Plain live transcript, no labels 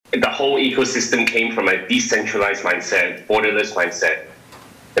the whole ecosystem came from a decentralized mindset, borderless mindset,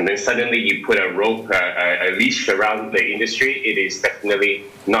 and then suddenly you put a rope, a leash around the industry, it is definitely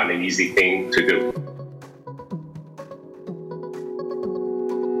not an easy thing to do.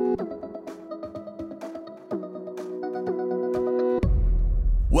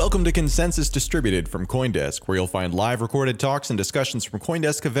 Welcome to Consensus Distributed from CoinDesk, where you'll find live recorded talks and discussions from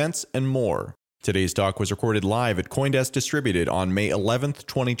CoinDesk events and more. Today's talk was recorded live at CoinDesk Distributed on May 11th,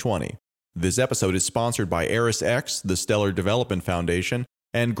 2020. This episode is sponsored by ErisX, the Stellar Development Foundation,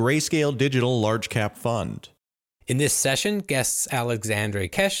 and Grayscale Digital Large Cap Fund. In this session, guests Alexandre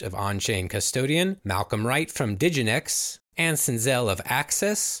Kesh of On-Chain Custodian, Malcolm Wright from Diginex, Anson Zell of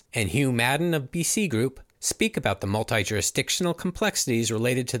Access, and Hugh Madden of BC Group speak about the multi-jurisdictional complexities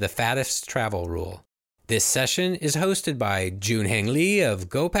related to the FATF's travel rule. This session is hosted by Junheng Lee of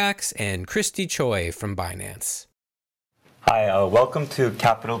GoPax and Christy Choi from Binance. Hi, welcome to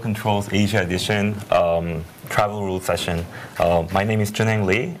Capital Controls Asia Edition travel rule session. My name is Junheng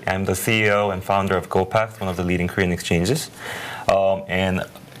Lee. I'm the CEO and founder of GoPax, one of the leading Korean exchanges. And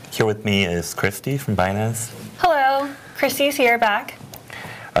here with me is Christy from Binance. Hello, Christy's here back.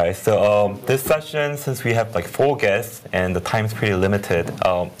 All right, so this session, since we have like 4 guests and the time's pretty limited,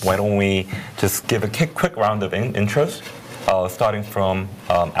 why don't we just give a quick round of intros, starting from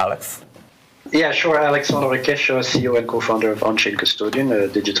Alex. Yeah, sure. Alexandre Kesh, CEO and co-founder of On-Chain Custodian, a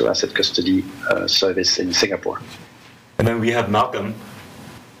digital asset custody service in Singapore. And then we have Malcolm.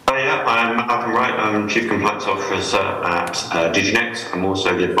 Hi, I'm Malcolm Wright. I'm Chief Compliance Officer at Diginex. I'm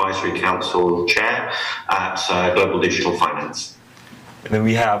also the Advisory Council Chair at Global Digital Finance. And then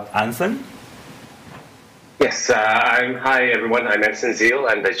we have Anson. Yes, hi everyone. I'm Anson Zell.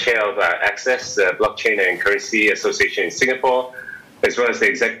 I'm the chair of Access, the Blockchain and Currency Association in Singapore, as well as the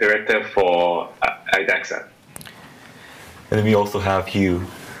exec director for IDAXA. And then we also have Hugh.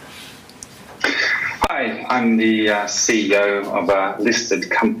 Hi, I'm the CEO of a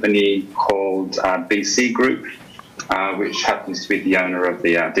listed company called BC Group, which happens to be the owner of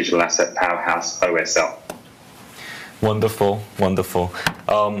the digital asset powerhouse OSL. Wonderful.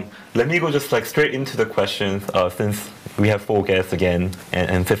 Let me go just straight into the questions since we have 4 guests again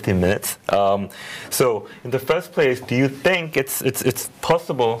and 15 minutes. So in the first place, do you think it's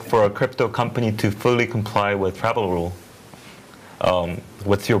possible for a crypto company to fully comply with travel rule?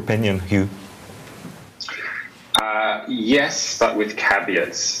 What's your opinion, Hugh? Yes, but with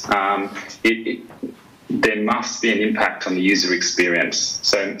caveats. There must be an impact on the user experience.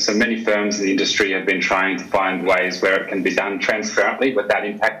 So many firms in the industry have been trying to find ways where it can be done transparently without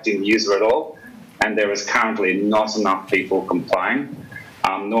impacting the user at all. And there is currently not enough people complying,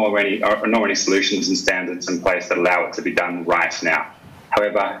 nor any solutions and standards in place that allow it to be done right now.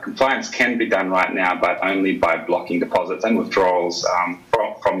 However, compliance can be done right now, but only by blocking deposits and withdrawals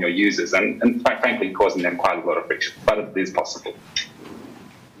from your users, and quite frankly, causing them quite a lot of friction. But it is possible.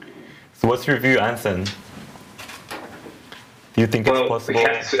 So what's your view, Anson? Do you think it's possible?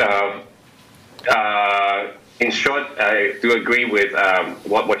 In short, I do agree with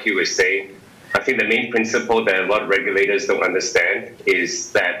what Hugh was saying. I think the main principle that a lot of regulators don't understand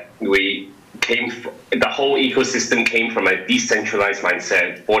is that the whole ecosystem came from a decentralized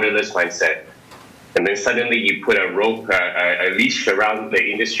mindset, borderless mindset. And then suddenly you put a rope, a leash around the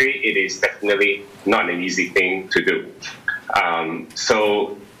industry, it is definitely not an easy thing to do.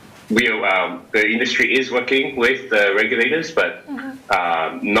 So the industry is working with the regulators, but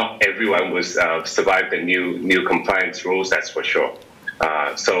not everyone will survive the new compliance rules, that's for sure.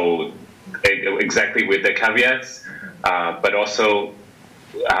 So exactly with the caveats, but also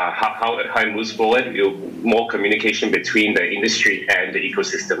how it moves forward, more communication between the industry and the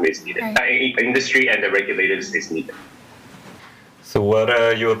ecosystem is needed. Industry and the regulators is needed. So what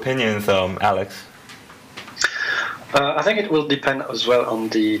are your opinions, Alex? I think it will depend as well on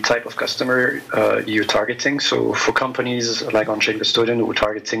the type of customer you're targeting. So for companies like On-Chain Custodian, we're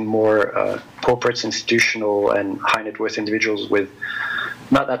targeting more corporates, institutional, and high net worth individuals with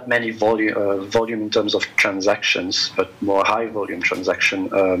not that many volume in terms of transactions, but more high volume transaction.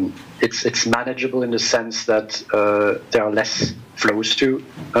 It's manageable in the sense that there are less flows to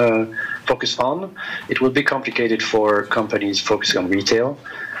focus on. It will be complicated for companies focusing on retail.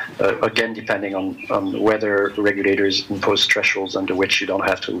 Again, depending on whether regulators impose thresholds under which you don't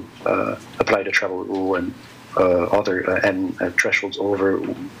have to apply the travel rule and thresholds over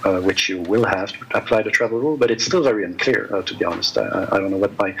which you will have to apply the travel rule. But it's still very unclear, to be honest. I don't know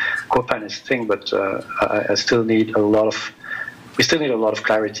what my co-panelists think, but we still need a lot of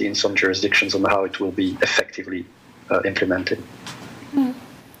clarity in some jurisdictions on how it will be effectively implemented.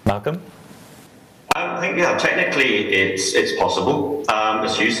 Malcolm? I think, technically it's possible.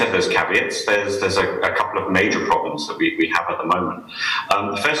 As you said, there's caveats. There's a couple of major problems that we have at the moment.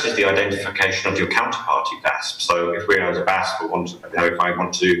 The first is the identification of your counterparty VASP. So if we as a VASP if I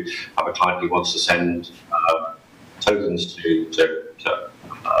want to have a client who wants to send tokens to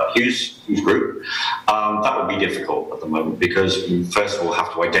Hugh's group, that would be difficult at the moment because we first of all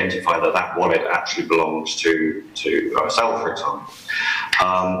have to identify that wallet actually belongs to Cell, for example.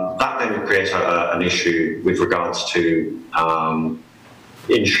 That then creates an issue with regards to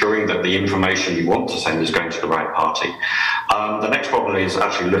ensuring that the information you want to send is going to the right party. The next problem is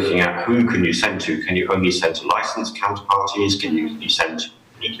actually looking at who can you send to. Can you only send to licensed counterparties? Can you send to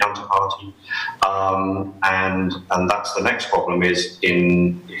any counterparty? And that's the next problem is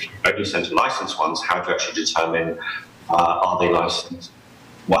if you only send to licensed ones, how do you actually determine are they licensed?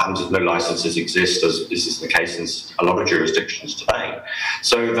 What happens if no licenses exist, as this is the case in a lot of jurisdictions today?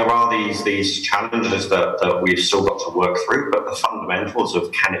 So there are these challenges that we've still got to work through, but the fundamentals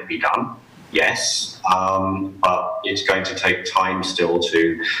of can it be done? Yes, but it's going to take time still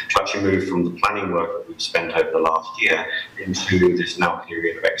to actually move from the planning work that we've spent over the last year into this now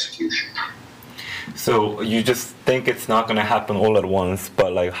period of execution. So you just think it's not going to happen all at once,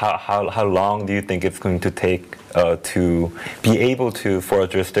 but like how long do you think it's going to take to be able to, for a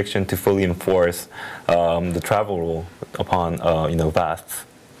jurisdiction to fully enforce the travel rule upon VASPs?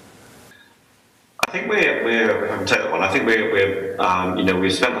 I think we've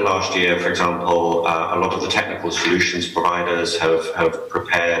spent the last year, for example, a lot of the technical solutions providers have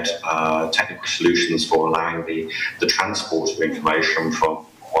prepared technical solutions for allowing the transport of information from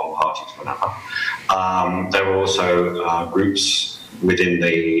one party to another. There are also groups within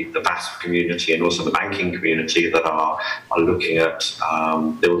the VASP community and also the banking community that are looking at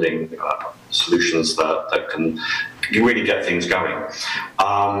building solutions that can really get things going.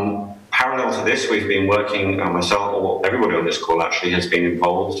 Parallel to this, we've been working, myself, or everybody on this call actually, has been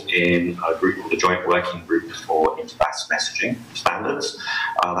involved in a group called the Joint Working Group for InterVASP Messaging Standards.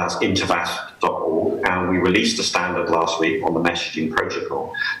 That's intervasp.org, and we released a standard last week on the messaging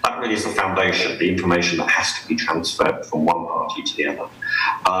protocol. That really is the foundation, the information that has to be transferred from one party to the other.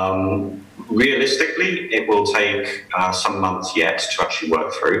 Realistically, it will take some months yet to actually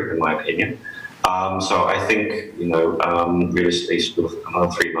work through, in my opinion. So I think, realistically, sort of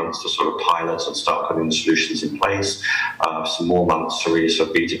another 3 months to sort of pilot and start putting the solutions in place, some more months to really sort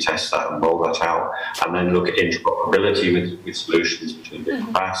of beta test that and roll that out, and then look at interoperability with solutions between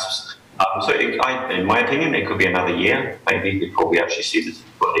different VASPs. So in my opinion, it could be another year, maybe, before we actually see this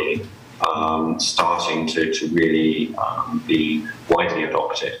fully starting to really be widely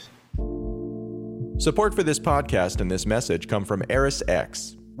adopted. Support for this podcast and this message come from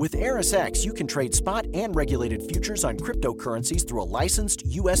ErisX. With ErisX, you can trade spot and regulated futures on cryptocurrencies through a licensed,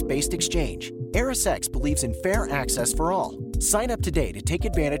 U.S.-based exchange. ErisX believes in fair access for all. Sign up today to take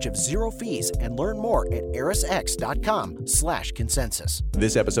advantage of zero fees and learn more at erisx.com/consensus.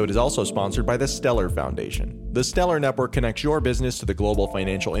 This episode is also sponsored by the Stellar Foundation. The Stellar Network connects your business to the global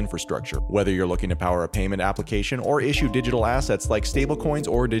financial infrastructure, whether you're looking to power a payment application or issue digital assets like stablecoins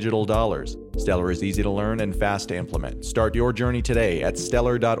or digital dollars. Stellar is easy to learn and fast to implement. Start your journey today at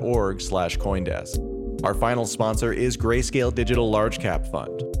stellar.org/Coindesk. Our final sponsor is Grayscale Digital Large Cap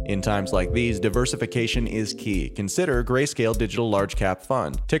Fund. In times like these, diversification is key. Consider Grayscale Digital Large Cap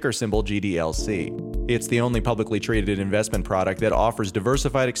Fund, ticker symbol GDLC. It's the only publicly traded investment product that offers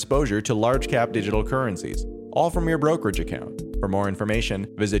diversified exposure to large cap digital currencies, all from your brokerage account. For more information,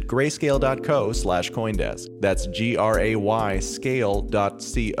 visit grayscale.co/Coindesk. That's GRAY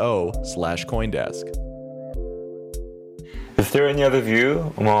scale.co/Coindesk. Is there any other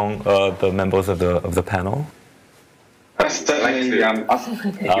view among the members of the panel? Certainly, go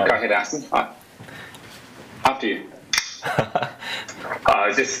ahead, Aston. After you.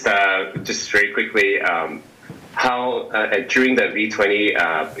 Just very quickly, how during the V20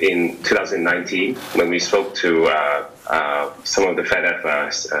 in 2019, when we spoke to some of the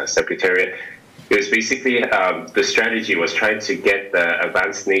FedF secretariat, it was basically the strategy was trying to get the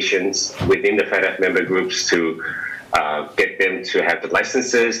advanced nations within the FedF member groups to get them to have the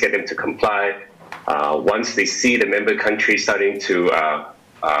licenses, get them to comply. Once they see the member countries starting to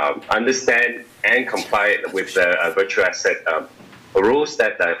understand and comply with the virtual asset rules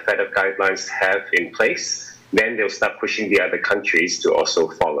that the FedF guidelines have in place, then they'll start pushing the other countries to also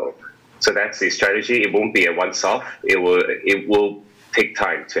follow. So that's the strategy. It won't be a once-off. It will take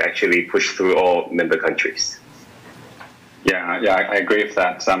time to actually push through all member countries. Yeah, I agree with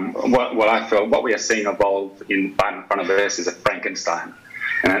that. What I feel, what we are seeing evolve in front of us is a Frankenstein.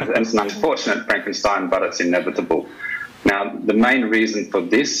 And it's an unfortunate Frankenstein, but it's inevitable. Now, the main reason for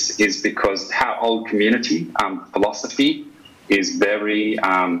this is because our old community philosophy is very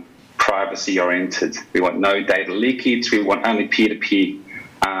privacy-oriented. We want no data leakage. We want only peer-to-peer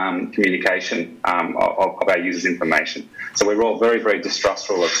communication of our users' information. So we're all very, very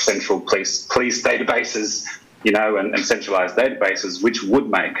distrustful of central police databases, and centralized databases, which would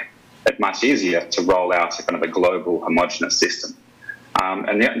make it much easier to roll out a kind of a global homogeneous system.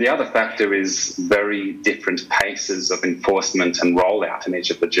 And the other factor is very different paces of enforcement and rollout in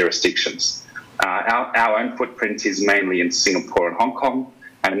each of the jurisdictions. Our own footprint is mainly in Singapore and Hong Kong,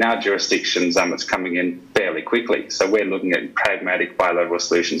 and in our jurisdictions, it's coming in fairly quickly. So we're looking at pragmatic bilateral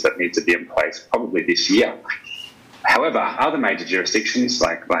solutions that need to be in place probably this year. However, other major jurisdictions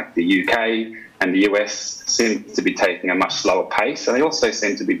like the UK and the US seem to be taking a much slower pace, and they also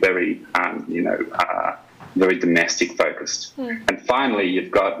seem to be very, very domestic focused. And finally,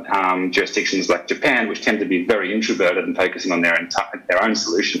 you've got jurisdictions like Japan, which tend to be very introverted and focusing on their own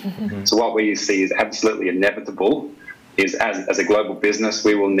solution. So what we see is absolutely inevitable is as a global business,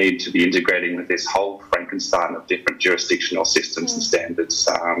 we will need to be integrating with this whole Frankenstein of different jurisdictional systems and standards.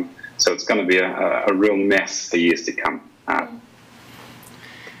 So it's going to be a real mess for years to come.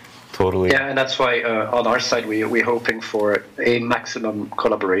 Totally. Yeah, and that's why on our side we're hoping for a maximum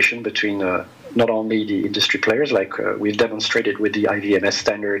collaboration between not only the industry players, like we've demonstrated with the IVMS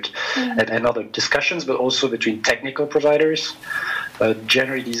standard and other discussions, but also between technical providers.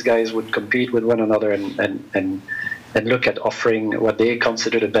 Generally, these guys would compete with one another and look at offering what they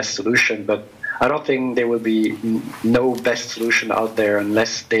consider the best solution. But I don't think there will be no best solution out there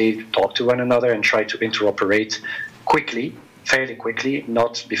unless they talk to one another and try to interoperate fairly quickly,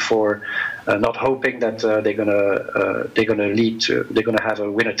 not before, not hoping that they're gonna have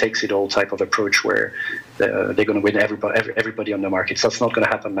a winner takes it all type of approach where they're gonna win everybody on the market. So that's not gonna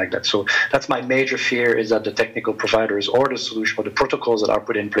happen like that. So that's my major fear, is that the technical providers or the solution or the protocols that are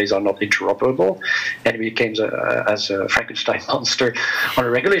put in place are not interoperable, and it becomes as a Frankenstein monster on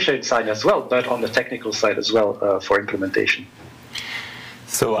the regulation side as well, but on the technical side as well for implementation.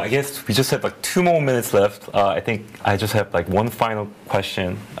 So I guess we just have 2 more minutes left. I think I just have one final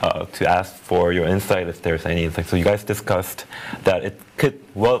question to ask for your insight, if there's any. So you guys discussed that it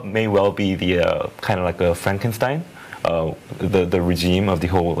may well be the kind of like a Frankenstein, the regime of the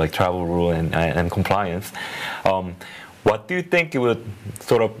whole travel rule and compliance. What do you think it would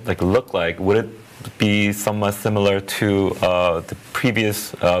sort of look like? Would it be somewhat similar to the previous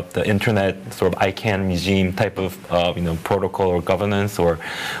the internet sort of ICANN regime type of protocol or governance, or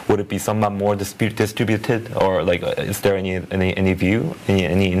would it be somewhat more distributed, or is there any view,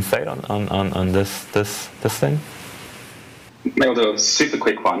 any insight on this thing? I'll do a super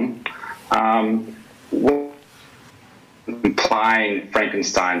quick one. Implying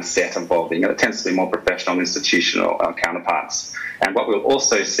Frankenstein set involving, it tends to be more professional and institutional counterparts. And what we'll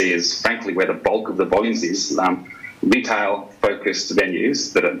also see is, frankly, where the bulk of the volumes is, retail-focused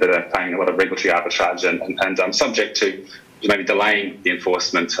venues that are paying a lot of regulatory arbitrage and subject to maybe delaying the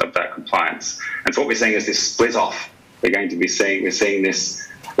enforcement of that compliance. And so what we're seeing is this split off. We're seeing this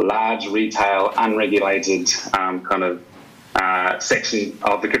large retail, unregulated section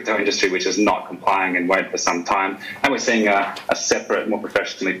of the crypto industry which is not complying and won't for some time, and we're seeing a separate, more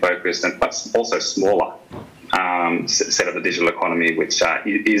professionally focused and also smaller set of the digital economy which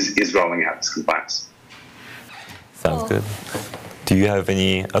is rolling out its compliance. Sounds good. Do you have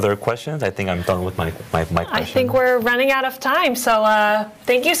any other questions? I think I'm done with my question. I think we're running out of time. So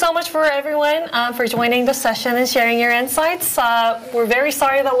thank you so much for everyone for joining the session and sharing your insights. We're very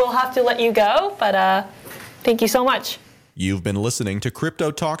sorry that we'll have to let you go, but thank you so much. You've been listening to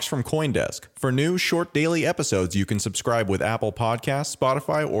Crypto Talks from CoinDesk. For new, short daily episodes, you can subscribe with Apple Podcasts,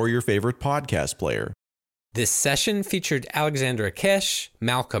 Spotify, or your favorite podcast player. This session featured Alexandra Kesh,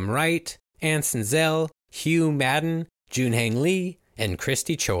 Malcolm Wright, Anson Zell, Hugh Madden, Junheng Lee, and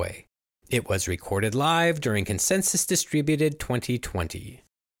Christy Choi. It was recorded live during Consensus Distributed 2020.